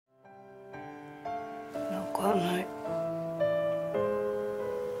かんない。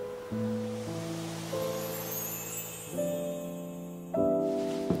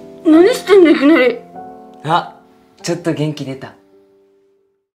何してんだいきなり。あ、ちょっと元気出た。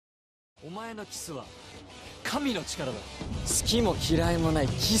お前のキスは神の力だ。好きも嫌いもない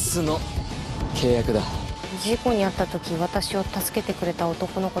キスの契約だ。事故に遭った時、私を助けてくれた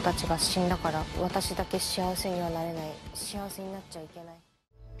男の子たちが死んだから、私だけ幸せにはなれない。幸せになっちゃいけな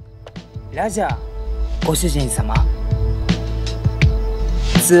い。ラジャーご主人様、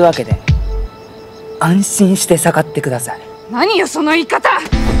つうわけで安心して下がってください。何よその言い方。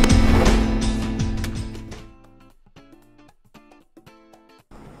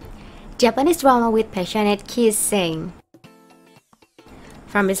Japanese drama with passionate kissing.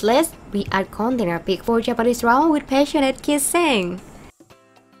 From this list, we add container pick for Japanese drama with passionate kissing.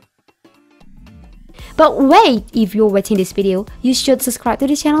 But wait, if you're watching this video, you should subscribe to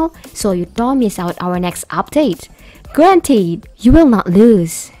the channel so you don't miss out our next update. Guaranteed, you will not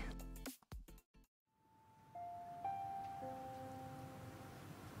lose.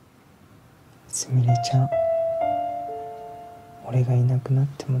 すみれちゃん、俺がいなくなっ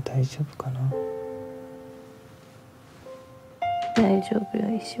ても大丈夫かな。大丈夫よ、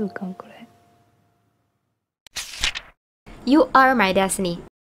1週間くらい。You are my destiny.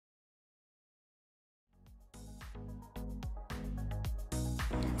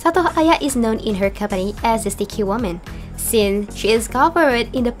 Sato Aya is known in her company as the sticky woman, since she is covered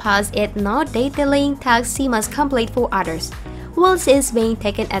in the past at no detailing tasks she must complete for others. While she is being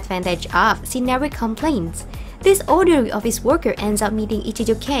taken advantage of, she never complains. This ordinary office worker ends up meeting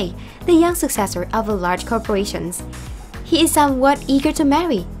Ichijuke, the young successor of a large corporation. He is somewhat eager to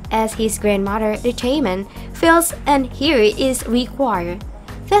marry, as his grandmother, the chairman, feels and here is required.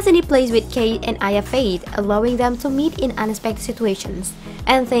 Destiny plays with Kate and Aya fate, allowing them to meet in unexpected situations,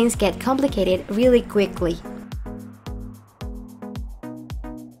 and things get complicated really quickly.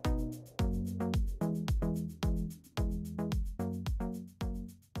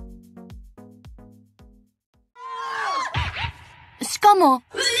 Shikamo,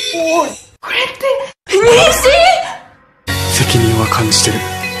 これって妊娠？責任は感じてる。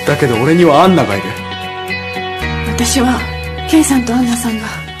だけど俺にはアンナがいる。私はケイさんとアンナさんが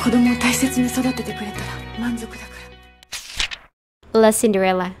子供を大切に育ててくれたら満足だから。La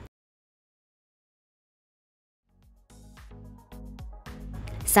Cinderella.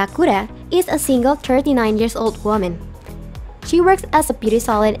 Sakura is a single 39 years old woman. She works as a beauty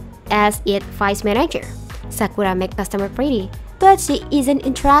salon as its vice manager. Sakura makes customers pretty, but she isn't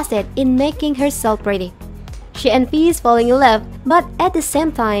interested in making herself pretty. She envies falling in love, but at the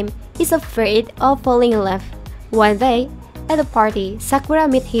same time is afraid of falling in love. One day, at a party, Sakura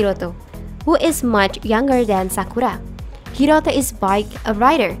meets Hiroto, who is much younger than Sakura. Hiroto is bike a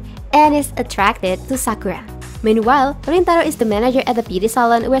rider and is attracted to Sakura. Meanwhile, Rintaro is the manager at the beauty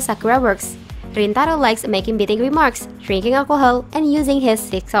salon where Sakura works. Rintaro likes making biting remarks, drinking alcohol, and using his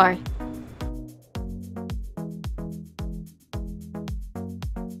sitar.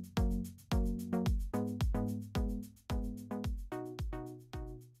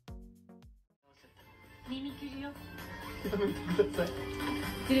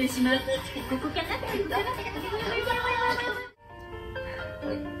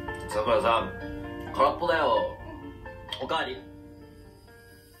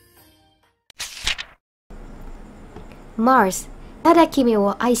 Mars, Tada Kimi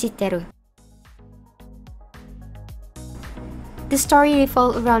Wa Aishiteru. The story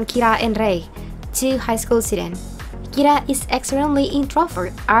revolves around Kira and Rei, two high school students. Kira is extremely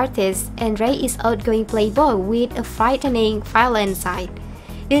introvert artist and Rei is outgoing playboy with a frightening violent side.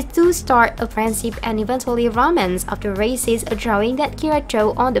 The two start a friendship and eventually romance after Rei sees a drawing that Kira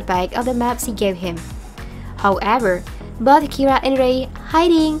drew on the back of the map she gave him. However, both Kira and Rei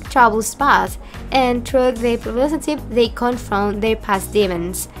hiding trouble spots, and through their relationship they confront their past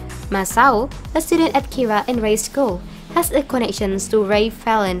demons. Masao, a student at Kira and Rei's school, has a connection to Rei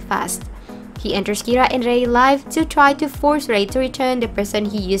Fallon fast. He enters Kira and Rei's life to try to force Rei to return the person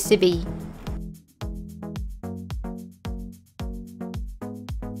he used to be.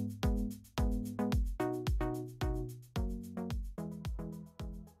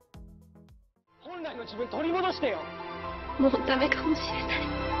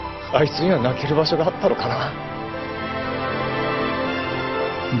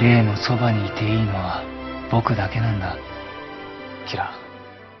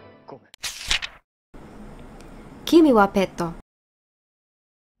 Kimi Wa Petto.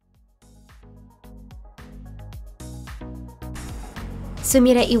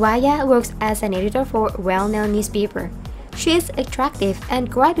 Sumire Iwaya works as an editor for a well-known newspaper. She is attractive and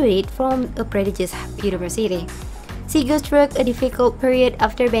graduated from a prestigious university. She goes through a difficult period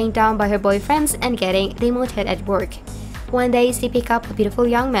after being down by her boyfriends and getting demoted at work. One day, she picks up a beautiful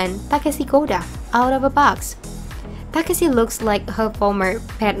young man, Takeshi Koda, out of a box. Takeshi looks like her former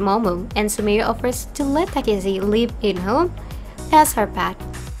pet Momo, and Sumire offers to let Takeshi live in home as her pet.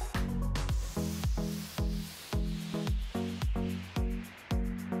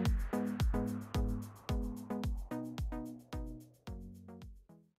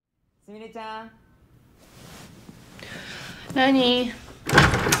 Sumire-chan. 何？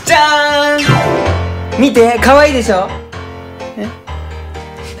じゃーん、見て、可愛いでしょ。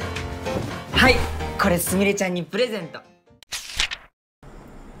はい、これすみれちゃんにプレゼント。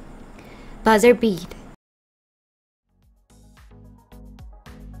 Buzzer beat.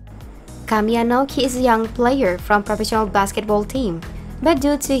 Kamiya Naoki is a young player from professional basketball team, but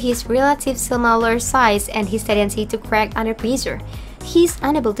due to his relative smaller size and his tendency to crack under pressure, he is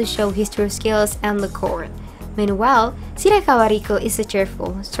unable to show his true skills on the court. Meanwhile, Shirakawa Riko is a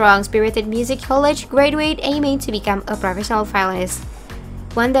cheerful, strong-spirited music college graduate aiming to become a professional violinist.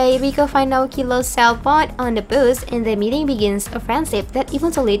 One day, Riko finds Naoki lost cell phone on the bus and the meeting begins a friendship that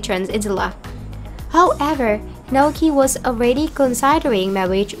eventually turns into love. However, Naoki was already considering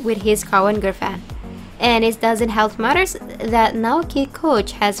marriage with his current girlfriend. And it doesn't help matters that Naoki's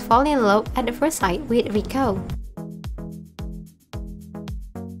coach has fallen in love at first sight with Riko.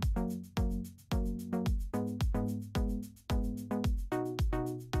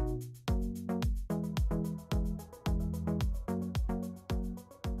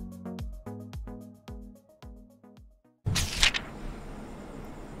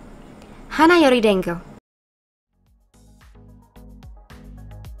 Hana Yori Dango.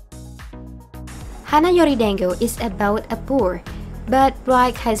 Hana Yori Dango is about a poor but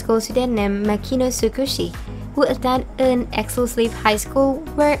bright high school student named Makino Tsukushi who attends an exclusive high school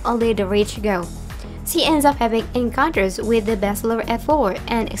where only the rich go. She ends up having encounters with the bachelor at 4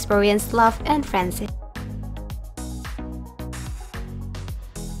 and experiences love and friendship.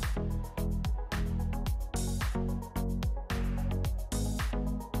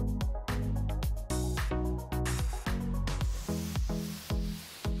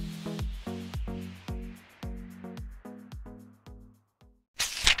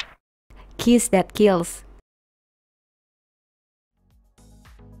 Kiss That Kills.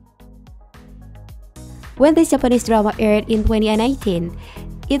 When this Japanese drama aired in 2019,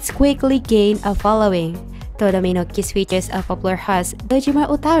 it quickly gained a following. Todomino Kiss features a popular host, Dojima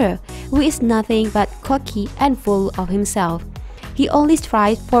Utaro, who is nothing but cocky and full of himself. He only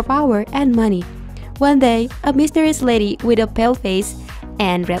strives for power and money. One day, a mysterious lady with a pale face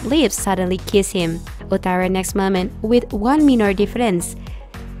and red lips suddenly kisses him. Utaro next moment with one minor difference.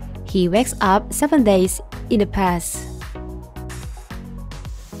 He wakes up 7 days in the past.